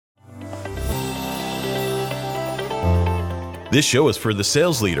This show is for the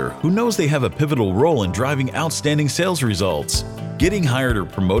sales leader who knows they have a pivotal role in driving outstanding sales results. Getting hired or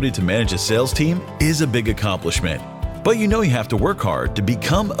promoted to manage a sales team is a big accomplishment, but you know you have to work hard to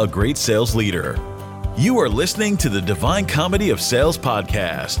become a great sales leader. You are listening to the Divine Comedy of Sales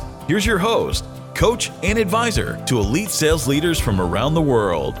podcast. Here's your host, coach, and advisor to elite sales leaders from around the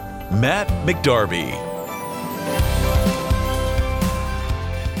world, Matt McDarby.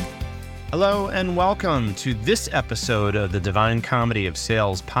 Hello and welcome to this episode of the Divine Comedy of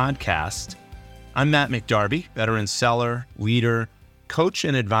Sales podcast. I'm Matt McDarby, veteran seller, leader, coach,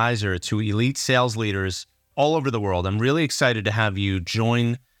 and advisor to elite sales leaders all over the world. I'm really excited to have you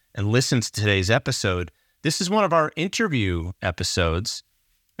join and listen to today's episode. This is one of our interview episodes,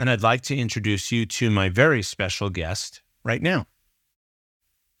 and I'd like to introduce you to my very special guest right now.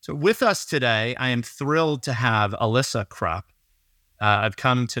 So with us today, I am thrilled to have Alyssa Kropp. I've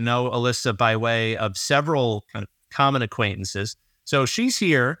come to know Alyssa by way of several kind of common acquaintances. So she's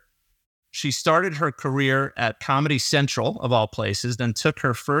here. She started her career at Comedy Central, of all places, then took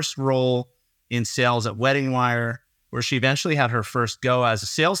her first role in sales at Wedding Wire, where she eventually had her first go as a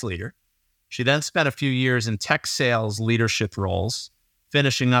sales leader. She then spent a few years in tech sales leadership roles,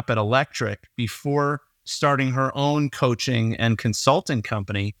 finishing up at Electric before starting her own coaching and consulting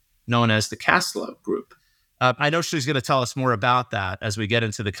company known as the Castlo Group. I know she's going to tell us more about that as we get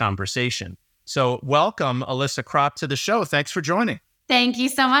into the conversation. So welcome, Alyssa Kropp, to the show. Thanks for joining. Thank you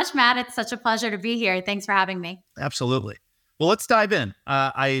so much, Matt. It's such a pleasure to be here. Thanks for having me. Absolutely. Well, let's dive in.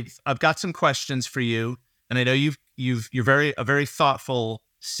 I've got some questions for you, and I know you're a very thoughtful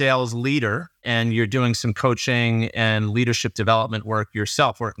sales leader, and you're doing some coaching and leadership development work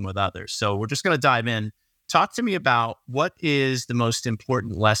yourself, working with others. So we're just going to dive in. Talk to me about what is the most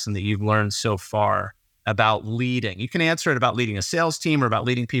important lesson that you've learned so far about leading. You can answer it about leading a sales team or about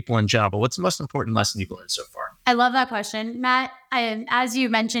leading people in general, but what's the most important lesson you've learned so far? I love that question, Matt. As you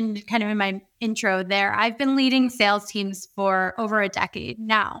mentioned kind of in my intro there, I've been leading sales teams for over a decade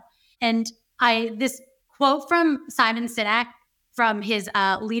now. And this quote from Simon Sinek from his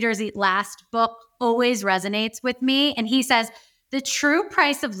Leaders Eat Last book always resonates with me. And he says, the true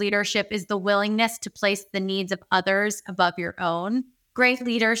price of leadership is the willingness to place the needs of others above your own. Great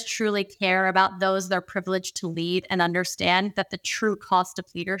leaders truly care about those they're privileged to lead and understand that the true cost of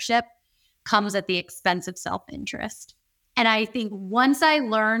leadership comes at the expense of self-interest. And I think once I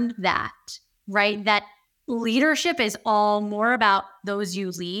learned that, right, that leadership is all more about those you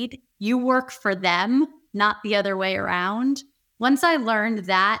lead, you work for them, not the other way around. Once I learned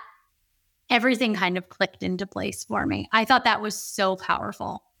that, everything kind of clicked into place for me. I thought that was so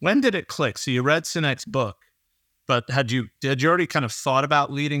powerful. When did it click? So you read Sinek's book. But had you already kind of thought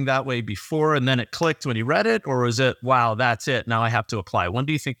about leading that way before and then it clicked when you read it? Or was it, wow, that's it, now I have to apply? When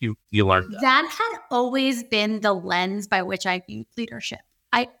do you think you learned that? That had always been the lens by which I viewed leadership.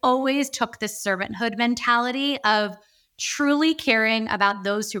 I always took this servanthood mentality of truly caring about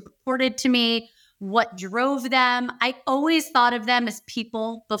those who reported to me, what drove them. I always thought of them as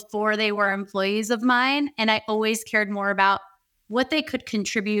people before they were employees of mine. And I always cared more about what they could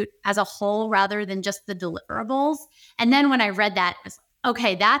contribute as a whole rather than just the deliverables. And then when I read that, I was like,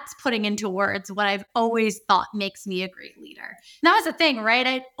 okay, that's putting into words what I've always thought makes me a great leader. And that was the thing, right?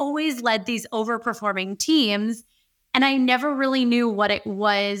 I always led these overperforming teams, and I never really knew what it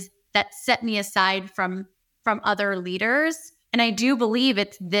was that set me aside from other leaders. And I do believe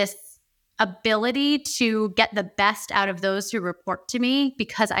it's this ability to get the best out of those who report to me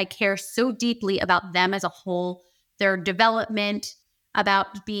because I care so deeply about them as a whole, their development,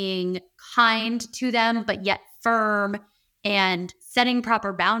 about being kind to them, but yet firm, and setting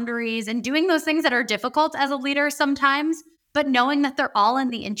proper boundaries and doing those things that are difficult as a leader sometimes, but knowing that they're all in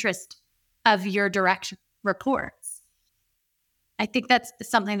the interest of your direct reports. I think that's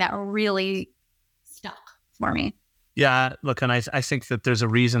something that really stuck for me. Yeah, look, and I think that there's a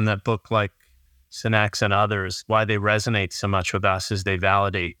reason that book like Sinek's and others, why they resonate so much with us is they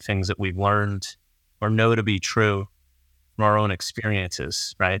validate things that we've learned or know to be true from our own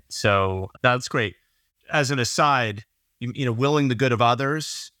experiences, right? So that's great. As an aside, willing the good of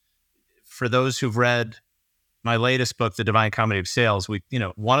others. For those who've read my latest book, The Divine Comedy of Sales,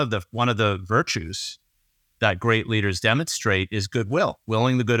 one of the virtues that great leaders demonstrate is goodwill,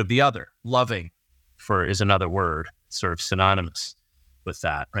 willing the good of the other. Loving is another word, sort of synonymous with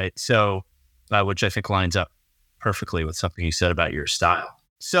that, right? So, which I think lines up perfectly with something you said about your style.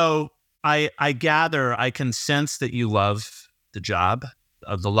 So I gather, I can sense that you love the job,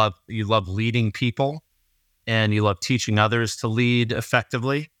 you love leading people, and you love teaching others to lead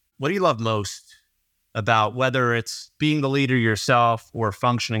effectively. What do you love most about whether it's being the leader yourself or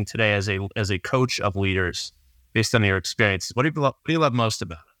functioning today as a coach of leaders based on your experiences? What do you love most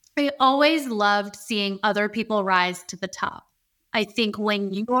about it? I always loved seeing other people rise to the top. I think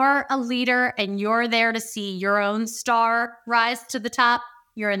when you're a leader and you're there to see your own star rise to the top,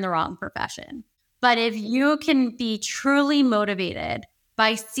 you're in the wrong profession. But if you can be truly motivated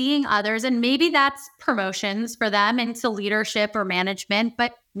by seeing others, and maybe that's promotions for them into leadership or management,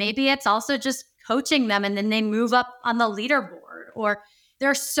 but maybe it's also just coaching them and then they move up on the leaderboard. Or there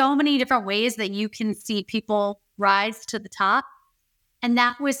are so many different ways that you can see people rise to the top. And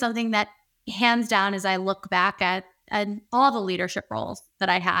that was something that, hands down, as I look back at all the leadership roles that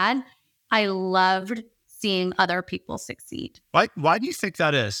I had, I loved seeing other people succeed. Why do you think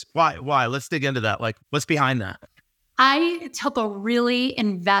that is? Why? Let's dig into that. Like, what's behind that? I took a really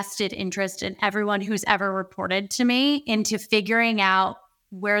invested interest in everyone who's ever reported to me into figuring out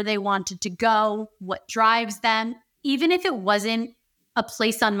where they wanted to go, what drives them, even if it wasn't a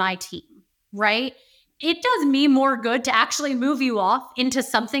place on my team, right? It does me more good to actually move you off into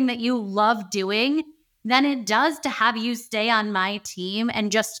something that you love doing than it does to have you stay on my team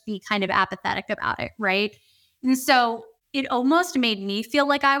and just be kind of apathetic about it, right? And so it almost made me feel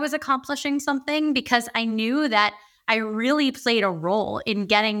like I was accomplishing something because I knew that I really played a role in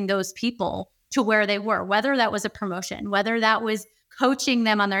getting those people to where they were, whether that was a promotion, whether that was coaching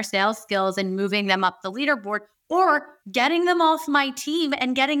them on their sales skills and moving them up the leaderboard, or getting them off my team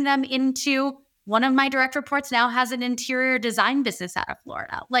and getting them into one of my direct reports now has an interior design business out of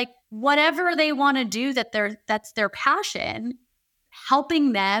Florida. Like, whatever they want to do that's their passion,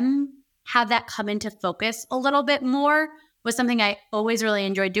 helping them have that come into focus a little bit more was something I always really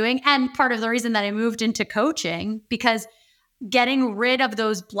enjoyed doing. And part of the reason that I moved into coaching, because getting rid of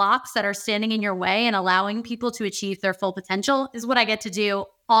those blocks that are standing in your way and allowing people to achieve their full potential is what I get to do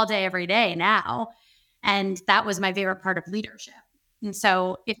all day, every day now. And that was my favorite part of leadership. And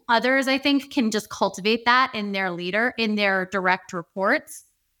so if others, I think, can just cultivate that in their direct reports,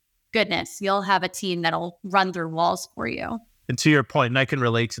 goodness, you'll have a team that'll run through walls for you. And to your point, and I can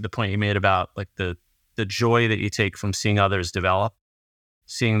relate to the point you made about like the joy that you take from seeing others develop,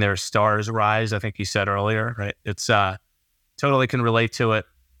 seeing their stars rise, I think you said earlier, right? It's totally can relate to it,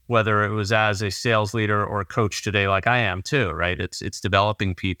 whether it was as a sales leader or a coach today, like I am too, right? It's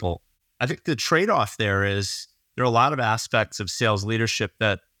developing people. I think the trade-off there is there are a lot of aspects of sales leadership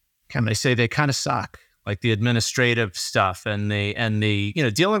that, can I say, they kind of suck, like the administrative stuff and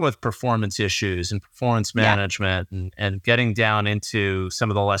the dealing with performance issues and performance management and getting down into some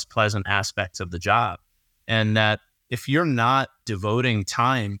of the less pleasant aspects of the job. And that if you're not devoting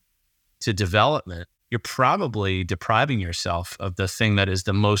time to development, you're probably depriving yourself of the thing that is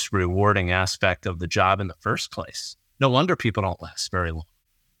the most rewarding aspect of the job in the first place. No wonder people don't last very long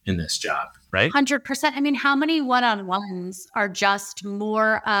in this job, right? 100%. I mean, how many one-on-ones are just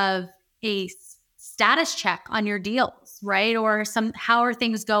more of a status check on your deals, right? Or how are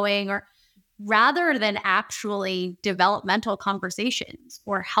things going? Or rather than actually developmental conversations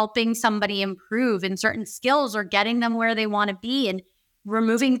or helping somebody improve in certain skills or getting them where they want to be and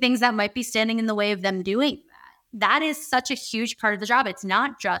removing things that might be standing in the way of them doing that. That is such a huge part of the job. It's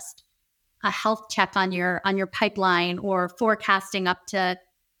not just a health check on your pipeline or forecasting up to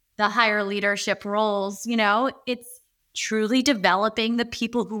the higher leadership roles. It's truly developing the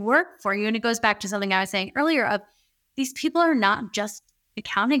people who work for you. And it goes back to something I was saying earlier of these people are not just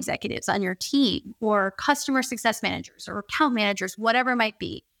account executives on your team or customer success managers or account managers, whatever it might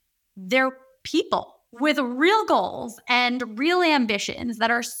be. They're people with real goals and real ambitions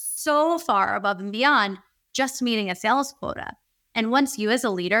that are so far above and beyond just meeting a sales quota. And once you as a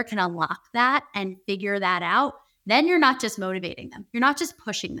leader can unlock that and figure that out, then you're not just motivating them. You're not just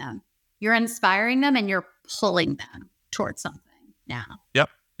pushing them. You're inspiring them and you're pulling them towards something now. Yep.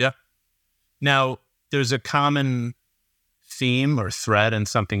 Now, there's a common theme or thread in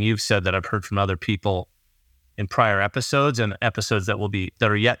something you've said that I've heard from other people in prior episodes and episodes that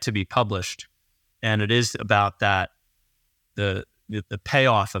are yet to be published. And it is about that, the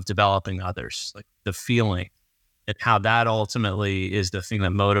payoff of developing others, like the feeling and how that ultimately is the thing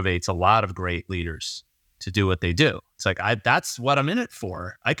that motivates a lot of great leaders to do what they do. It's like, that's what I'm in it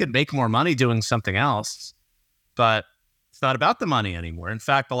for. I could make more money doing something else, but it's not about the money anymore. In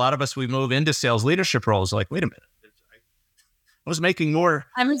fact, a lot of us, we move into sales leadership roles like, wait a minute, I was making more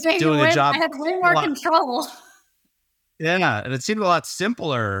doing a job. I had way more control. Yeah, and it seemed a lot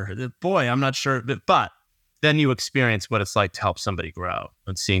simpler. Boy, I'm not sure, but then you experience what it's like to help somebody grow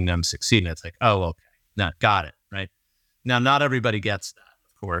and seeing them succeed. And it's like, oh, okay, now got it, right? Now, not everybody gets that,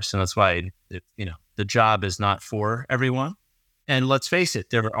 of course, and that's why the job is not for everyone. And let's face it,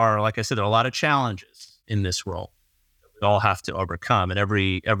 there are, like I said, there are a lot of challenges in this role that we all have to overcome, and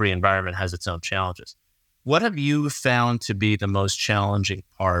every environment has its own challenges. What have you found to be the most challenging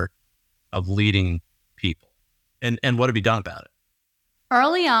part of leading people? And what have you done about it?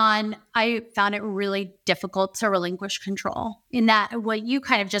 Early on, I found it really difficult to relinquish control, in that what you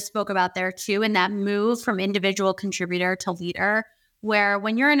kind of just spoke about there too, in that move from individual contributor to leader, where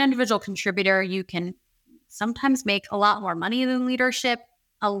when you're an individual contributor, you can sometimes make a lot more money than leadership.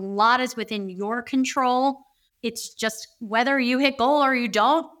 A lot is within your control. It's just whether you hit goal or you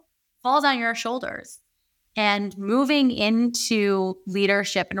don't falls on your shoulders. And moving into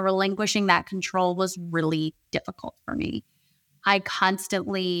leadership and relinquishing that control was really difficult for me. I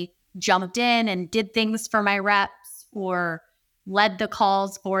constantly jumped in and did things for my reps or led the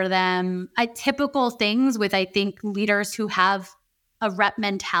calls for them. Typical things with, I think, leaders who have a rep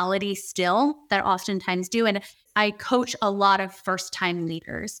mentality still that oftentimes do. And I coach a lot of first-time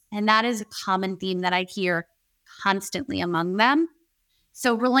leaders, and that is a common theme that I hear constantly among them.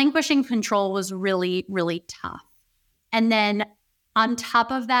 So relinquishing control was really, really tough. And then on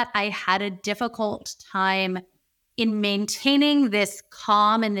top of that, I had a difficult time in maintaining this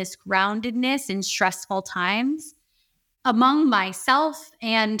calm and this groundedness in stressful times among myself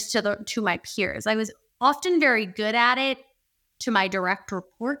and to my peers. I was often very good at it to my direct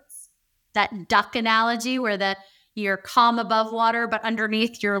reports, that duck analogy where you're calm above water, but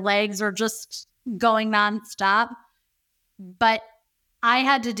underneath your legs are just going nonstop. But I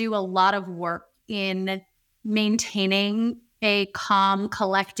had to do a lot of work in maintaining a calm,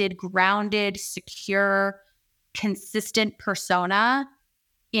 collected, grounded, secure, consistent persona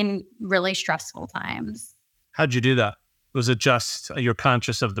in really stressful times. How'd you do that? Was it just you're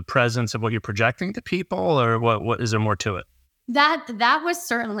conscious of the presence of what you're projecting to people, or what is there more to it? That was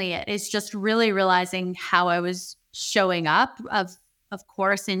certainly it. It's just really realizing how I was showing up, of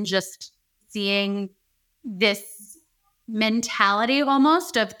course, and just seeing this mentality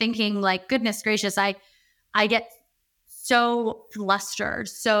almost of thinking like, goodness gracious, I get so flustered,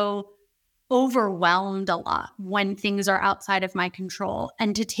 so overwhelmed a lot when things are outside of my control.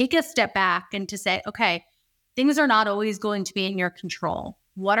 And to take a step back and to say, okay, things are not always going to be in your control.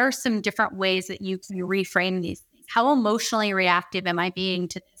 What are some different ways that you can reframe these things? How emotionally reactive am I being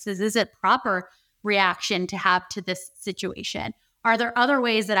to this? Is it proper reaction to have to this situation? Are there other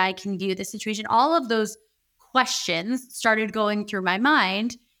ways that I can view the situation? All of those questions started going through my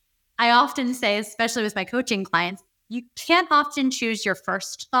mind. I often say, especially with my coaching clients, you can't often choose your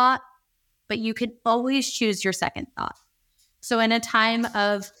first thought, but you can always choose your second thought. So in a time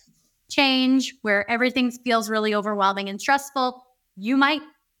of change where everything feels really overwhelming and stressful, you might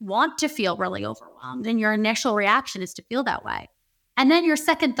want to feel really overwhelmed, and your initial reaction is to feel that way. And then your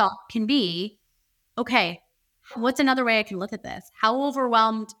second thought can be, okay, what's another way I can look at this? How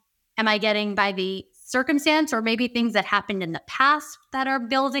overwhelmed am I getting by the circumstance, or maybe things that happened in the past that are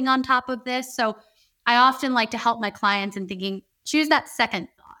building on top of this? So I often like to help my clients in thinking, choose that second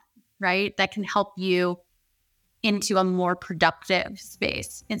thought, right? That can help you into a more productive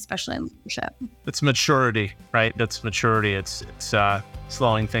space, especially in leadership. It's maturity, right? That's maturity. It's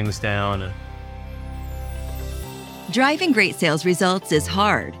slowing things down. Driving great sales results is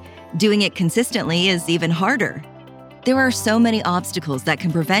hard. Doing it consistently is even harder. There are so many obstacles that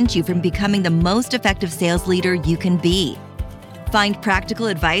can prevent you from becoming the most effective sales leader you can be. Find practical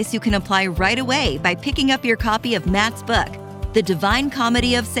advice you can apply right away by picking up your copy of Matt's book, The Divine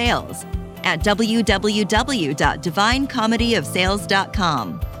Comedy of Sales, at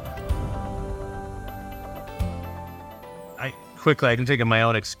www.divinecomedyofsales.com. I can think of my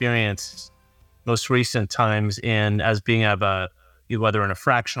own experience, most recent times as being whether in a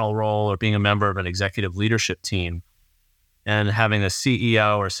fractional role or being a member of an executive leadership team, and having a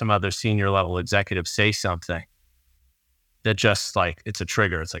CEO or some other senior level executive say something that just like, it's a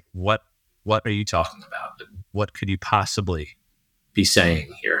trigger. It's like, what are you talking about? What could you possibly be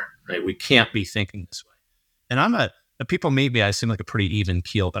saying here? Right? We can't be thinking this way. And people meet me, I seem like a pretty even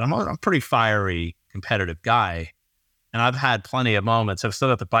keel, but I'm a pretty fiery, competitive guy. And I've had plenty of moments. I've still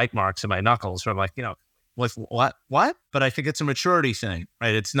got the bite marks in my knuckles where I'm like, what? But I think it's a maturity thing,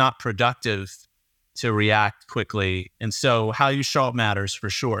 right? It's not productive to react quickly. And so how you show up matters for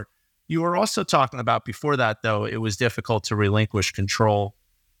sure. You were also talking about before that, though, it was difficult to relinquish control,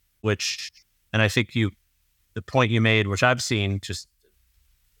 and I think the point you made, which I've seen just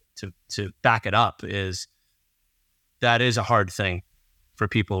to back it up, is that is a hard thing for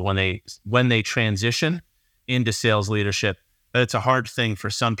people when they transition into sales leadership. But it's a hard thing for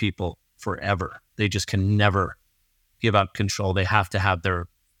some people forever. They just can never give up control. They have to have their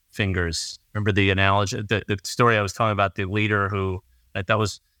fingers. Remember the analogy, the story I was telling about the leader who that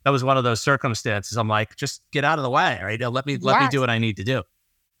was one of those circumstances. I'm like, just get out of the way, right? Let me do what I need to do.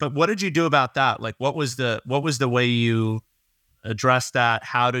 But what did you do about that? Like, what was the way you addressed that?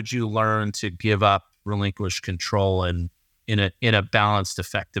 How did you learn to give up, relinquish control in a balanced,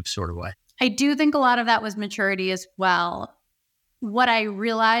 effective sort of way? I do think a lot of that was maturity as well. What I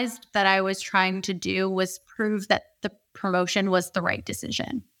realized that I was trying to do was prove that the promotion was the right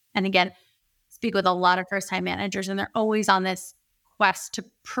decision. And again, speak with a lot of first-time managers, and they're always on this quest to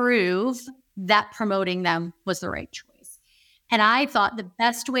prove that promoting them was the right choice. And I thought the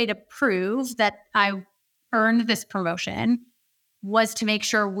best way to prove that I earned this promotion was to make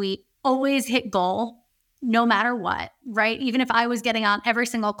sure we always hit goal no matter what, right? Even if I was getting on every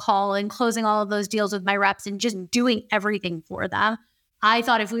single call and closing all of those deals with my reps and just doing everything for them, I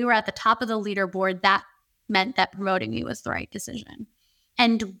thought if we were at the top of the leaderboard, that meant that promoting me was the right decision.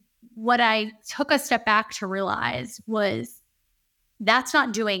 And what I took a step back to realize was that's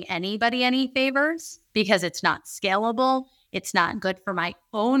not doing anybody any favors, because it's not scalable. It's not good for my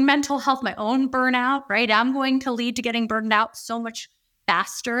own mental health, my own burnout, right? I'm going to lead to getting burned out so much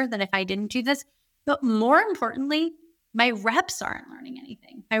faster than if I didn't do this. But more importantly, my reps aren't learning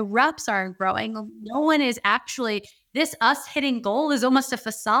anything. My reps aren't growing. No one is actually, us hitting goal is almost a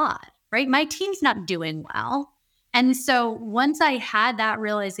facade, right? My team's not doing well. And so once I had that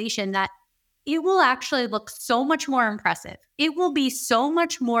realization that it will actually look so much more impressive, it will be so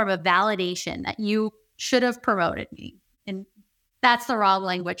much more of a validation that you should have promoted me. And that's the wrong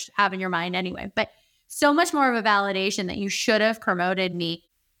language to have in your mind anyway, but so much more of a validation that you should have promoted me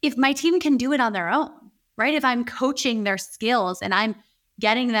if my team can do it on their own, right? If I'm coaching their skills and I'm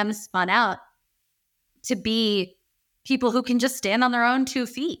getting them spun out to be people who can just stand on their own 2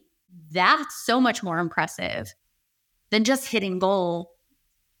 feet, that's so much more impressive than just hitting goal,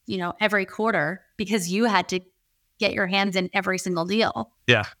 every quarter because you had to get your hands in every single deal.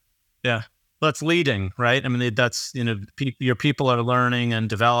 Yeah. Yeah. That's leading, right? I mean, that's, your people are learning and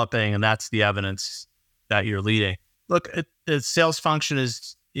developing, and that's the evidence that you're leading. Look, the sales function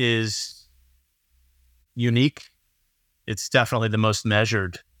is unique. It's definitely the most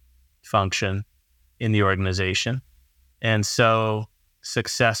measured function in the organization. And so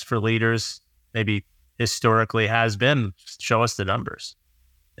success for leaders maybe historically has been show us the numbers.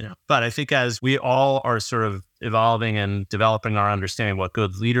 But I think as we all are sort of evolving and developing our understanding of what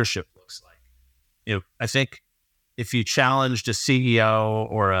good leadership looks like, I think if you challenged a CEO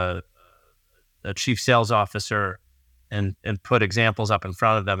or a chief sales officer and put examples up in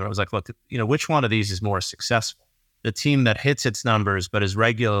front of them, and it was like, look, which one of these is more successful? The team that hits its numbers but is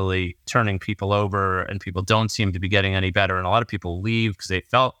regularly turning people over and people don't seem to be getting any better, and a lot of people leave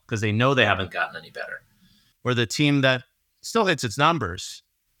because they know they haven't gotten any better. Or the team that still hits its numbers,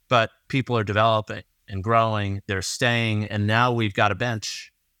 but people are developing and growing, they're staying, and now we've got a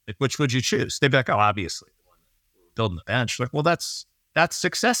bench. Like, which would you choose? They'd be like, oh, obviously, the one building the bench. Like, well, that's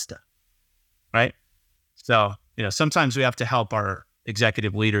success then, right? So, sometimes we have to help our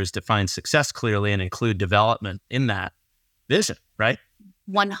executive leaders define success clearly and include development in that vision, right?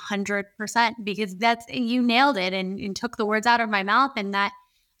 100%, because you nailed it and took the words out of my mouth. And that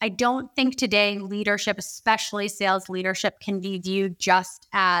I don't think today leadership, especially sales leadership, can be viewed just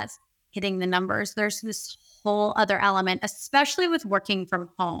as hitting the numbers. There's this whole other element, especially with working from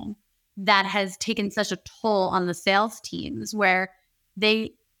home, that has taken such a toll on the sales teams, where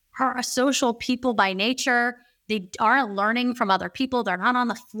they are a social people by nature. They aren't learning from other people. They're not on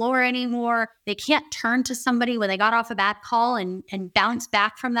the floor anymore. They can't turn to somebody when they got off a bad call and bounce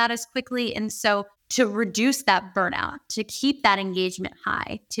back from that as quickly. And so to reduce that burnout, to keep that engagement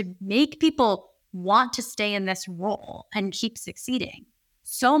high, to make people want to stay in this role and keep succeeding,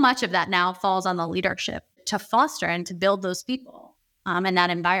 so much of that now falls on the leadership to foster and to build those people in that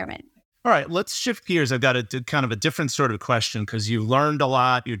environment. All right, let's shift gears. I've got kind of a different sort of question, because you've learned a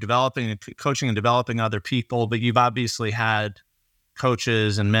lot. You're developing and coaching and developing other people, but you've obviously had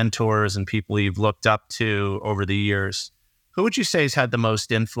coaches and mentors and people you've looked up to over the years. Who would you say has had the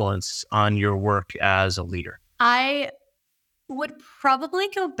most influence on your work as a leader? I would probably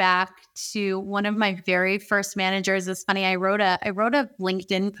go back to one of my very first managers. It's funny, I wrote a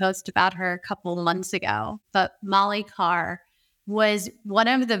LinkedIn post about her a couple of months ago, but Molly Carr was one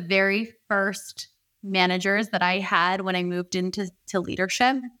of the very first managers that I had when I moved into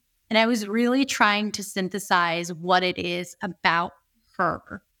leadership. And I was really trying to synthesize what it is about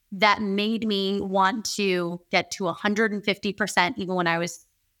her that made me want to get to 150%, even when I was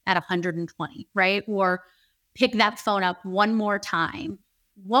at 120, right? Or pick that phone up one more time.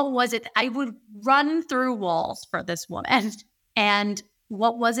 What was it? I would run through walls for this woman. And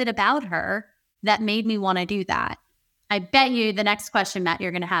what was it about her that made me want to do that? I bet you the next question, Matt,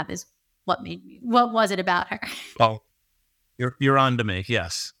 you're going to have is, what was it about her? Well, You're on to me.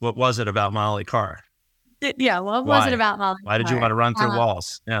 Yes. What was it about Molly Carr? Yeah. What was it about Molly Why did you Carr? want to run through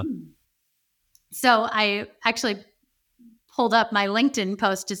walls? Yeah. So I actually pulled up my LinkedIn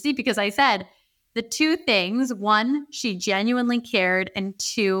post to see, because I said the two things: one, she genuinely cared, and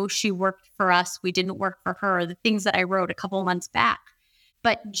two, she worked for us. We didn't work for her. The things that I wrote a couple of months back,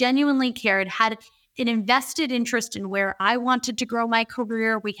 but genuinely cared, had an invested interest in where I wanted to grow my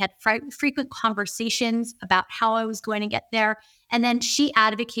career. We had frequent conversations about how I was going to get there. And then she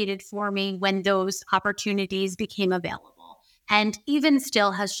advocated for me when those opportunities became available. And even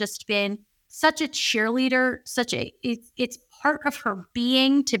still has just been such a cheerleader, it's part of her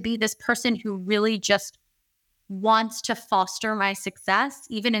being to be this person who really just wants to foster my success.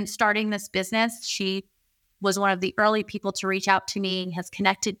 Even in starting this business, she was one of the early people to reach out to me, has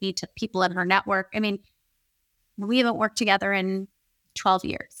connected me to people in her network. I mean, we haven't worked together in 12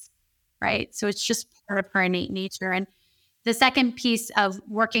 years, right? So it's just part of her innate nature. And the second piece of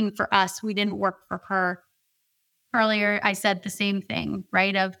working for us, we didn't work for her. Earlier, I said the same thing,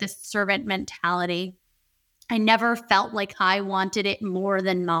 right? Of this servant mentality. I never felt like I wanted it more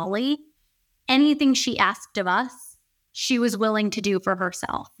than Molly. Anything she asked of us, she was willing to do for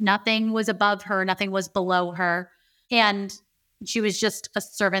herself. Nothing was above her. Nothing was below her. And she was just a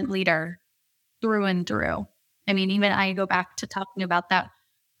servant leader through and through. I mean, even I go back to talking about that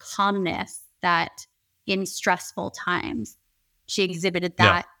calmness that in stressful times, she exhibited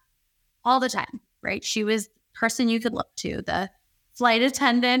that all the time, right? She was the person you could look to. The flight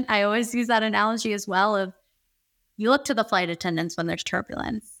attendant, I always use that analogy as well, of you look to the flight attendants when there's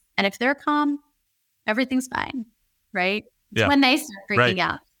turbulence. And if they're calm, everything's fine, right? Yeah. When they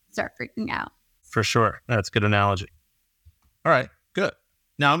start freaking out. For sure. That's a good analogy. All right, good.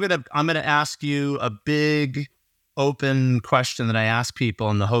 Now I'm gonna ask you a big open question that I ask people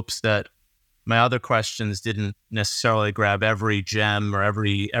in the hopes that my other questions didn't necessarily grab every gem or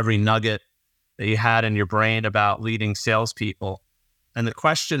every nugget that you had in your brain about leading salespeople. And the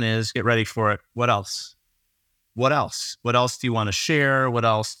question is, get ready for it. What else? What else? What else do you want to share? What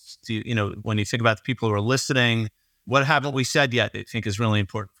else do you, when you think about the people who are listening, what haven't we said yet that you think is really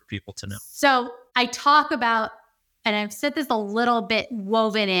important for people to know? So I talk about, and I've said this a little bit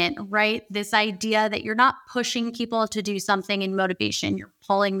woven in, right? This idea that you're not pushing people to do something in motivation, you're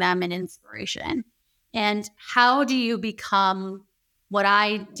pulling them in inspiration. And how do you become what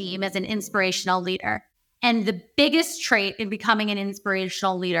I deem as an inspirational leader? And the biggest trait in becoming an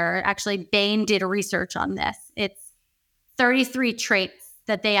inspirational leader, actually, Bain did a research on this. It's 33 traits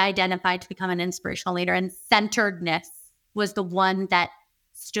that they identified to become an inspirational leader. And centeredness was the one that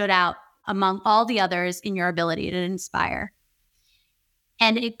stood out among all the others in your ability to inspire.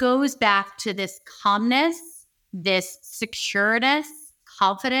 And it goes back to this calmness, this secureness,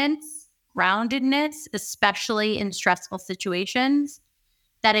 confidence, groundedness, especially in stressful situations,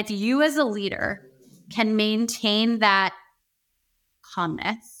 that if you as a leader can maintain that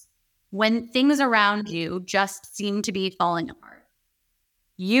calmness when things around you just seem to be falling apart,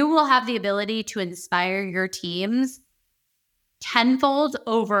 you will have the ability to inspire your teams tenfold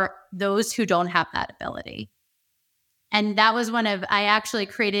over those who don't have that ability. And that was I actually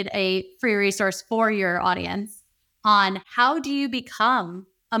created a free resource for your audience on how do you become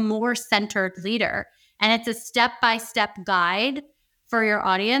a more centered leader. And it's a step-by-step guide for your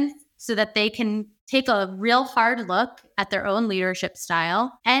audience so that they can take a real hard look at their own leadership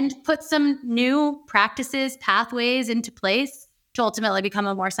style and put some new practices, pathways into place to ultimately become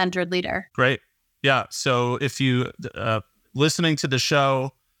a more centered leader. Great. Yeah. So if you listening to the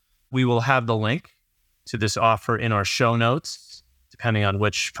show, we will have the link to this offer in our show notes, depending on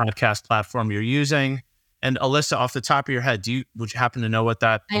which podcast platform you're using. And Alyssa, off the top of your head, would you happen to know what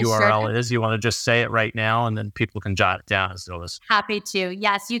that URL is? You want to just say it right now, and then people can jot it down as Alyssa. Happy to.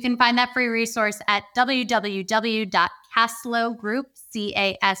 Yes, you can find that free resource at www.casslo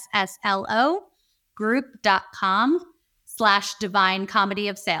group.com/divine comedy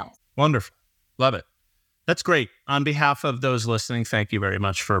of sales. Wonderful. Love it. That's great. On behalf of those listening, thank you very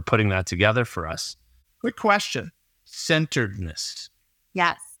much for putting that together for us. Quick question. Centeredness.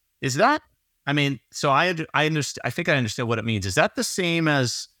 Yes. Is that, so I understand. I think I understand what it means. Is that the same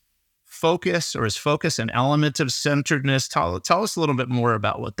as focus, or is focus an element of centeredness? Tell us a little bit more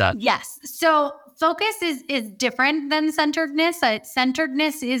about what that. Yes. So focus is different than centeredness.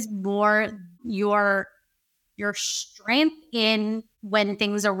 Centeredness is more your strength in when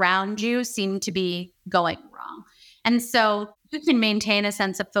things around you seem to be going wrong. And so you can maintain a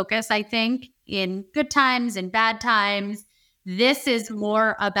sense of focus, I think, in good times and bad times. This is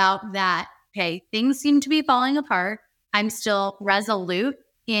more about that. Okay, things seem to be falling apart. I'm still resolute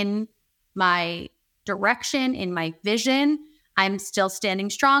in my direction, in my vision. I'm still standing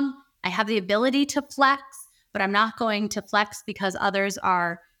strong. I have the ability to flex, but I'm not going to flex because others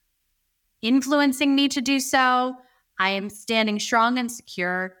are influencing me to do so. I am standing strong and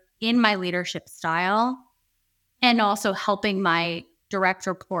secure in my leadership style and also helping my direct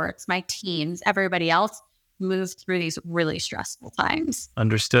reports, my teams, everybody else move through these really stressful times.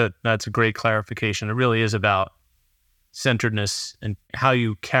 Understood. That's a great clarification. It really is about centeredness and how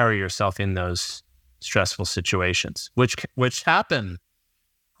you carry yourself in those stressful situations, which happen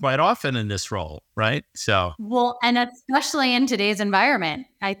quite often in this role, right? So, well, and especially in today's environment,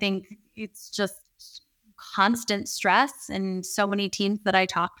 I think it's just constant stress in so many teams that I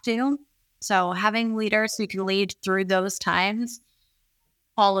talk to. So having leaders who can lead through those times,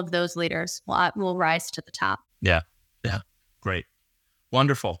 all of those leaders will rise to the top. Yeah. Great.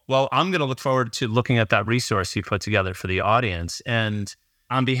 Wonderful. Well, I'm going to look forward to looking at that resource you put together for the audience. And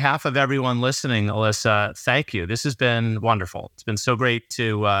on behalf of everyone listening, Alyssa, thank you. This has been wonderful. It's been so great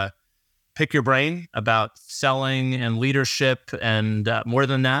to pick your brain about selling and leadership and more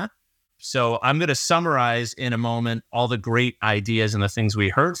than that. So I'm going to summarize in a moment all the great ideas and the things we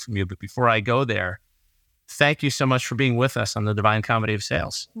heard from you. But before I go there, thank you so much for being with us on the Divine Comedy of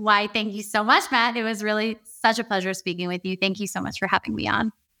Sales. Why, thank you so much, Matt. It was really such a pleasure speaking with you. Thank you so much for having me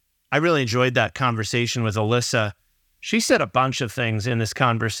on. I really enjoyed that conversation with Alyssa. She said a bunch of things in this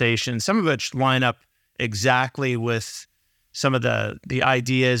conversation, some of which line up exactly with some of the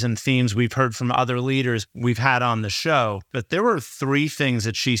ideas and themes we've heard from other leaders we've had on the show. But there were 3 things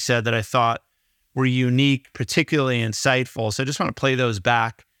that she said that I thought were unique, particularly insightful. So I just want to play those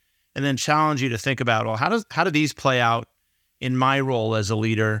back and then challenge you to think about, well, how do these play out in my role as a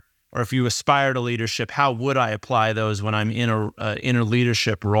leader? Or if you aspire to leadership, how would I apply those when I'm in a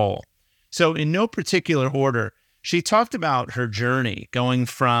leadership role? So in no particular order, she talked about her journey going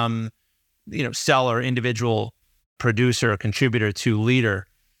from, seller, individual producer, contributor to leader.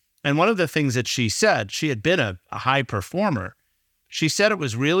 And one of the things that she said, she had been a high performer. She said it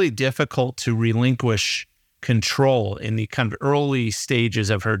was really difficult to relinquish control in the kind of early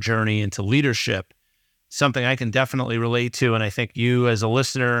stages of her journey into leadership, something I can definitely relate to. And I think you as a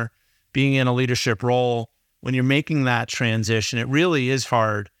listener, being in a leadership role, when you're making that transition, it really is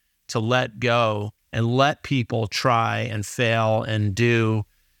hard to let go and let people try and fail and do.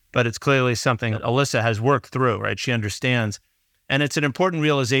 But it's clearly something Alyssa has worked through, right? She understands. And it's an important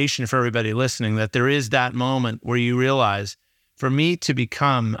realization for everybody listening that there is that moment where you realize, for me to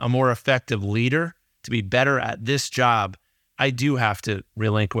become a more effective leader, to be better at this job, I do have to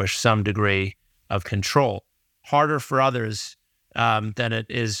relinquish some degree of control. Harder for others than it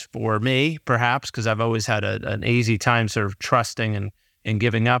is for me, perhaps, because I've always had an easy time sort of trusting and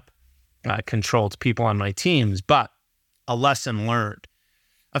giving up control to people on my teams, but a lesson learned.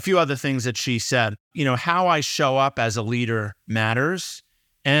 A few other things that she said, how I show up as a leader matters,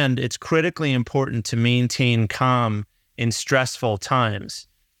 and it's critically important to maintain calm in stressful times.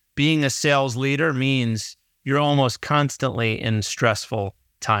 Being a sales leader means you're almost constantly in stressful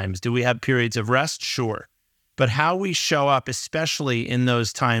times. Do we have periods of rest? Sure. But how we show up, especially in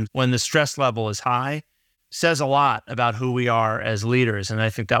those times when the stress level is high, says a lot about who we are as leaders. And I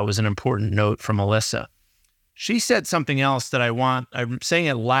think that was an important note from Alyssa. She said something else that I'm saying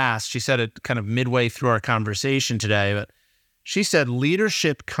it last. She said it kind of midway through our conversation today, but she said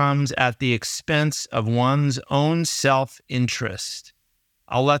leadership comes at the expense of one's own self-interest.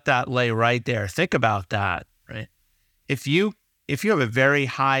 I'll let that lay right there. Think about that, right? If you have a very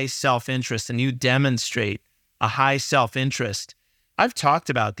high self-interest and you demonstrate a high self-interest, I've talked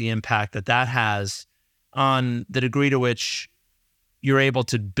about the impact that has on the degree to which you're able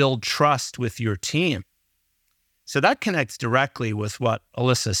to build trust with your team. So that connects directly with what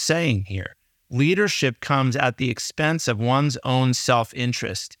Alyssa's saying here. Leadership comes at the expense of one's own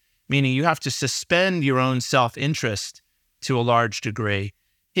self-interest, meaning you have to suspend your own self-interest to a large degree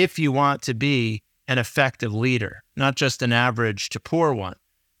if you want to be an effective leader, not just an average to poor one.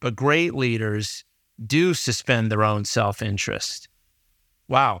 But great leaders do suspend their own self-interest.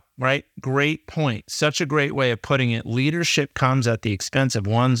 Wow, right? Great point. Such a great way of putting it. Leadership comes at the expense of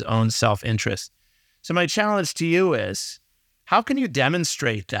one's own self-interest. So my challenge to you is, how can you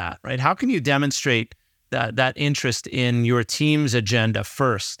demonstrate that, right? How can you demonstrate that interest in your team's agenda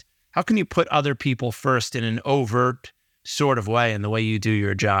first? How can you put other people first in an overt sort of way in the way you do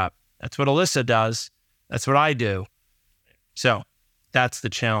your job? That's what Alyssa does. That's what I do. So that's the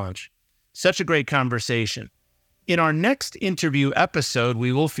challenge. Such a great conversation. In our next interview episode,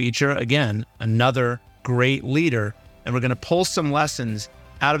 we will feature, again, another great leader, and we're going to pull some lessons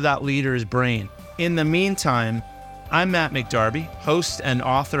out of that leader's brain. In the meantime, I'm Matt McDarby, host and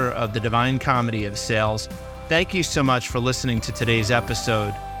author of The Divine Comedy of Sales. Thank you so much for listening to today's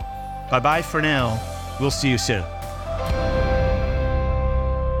episode. Bye-bye for now. We'll see you soon.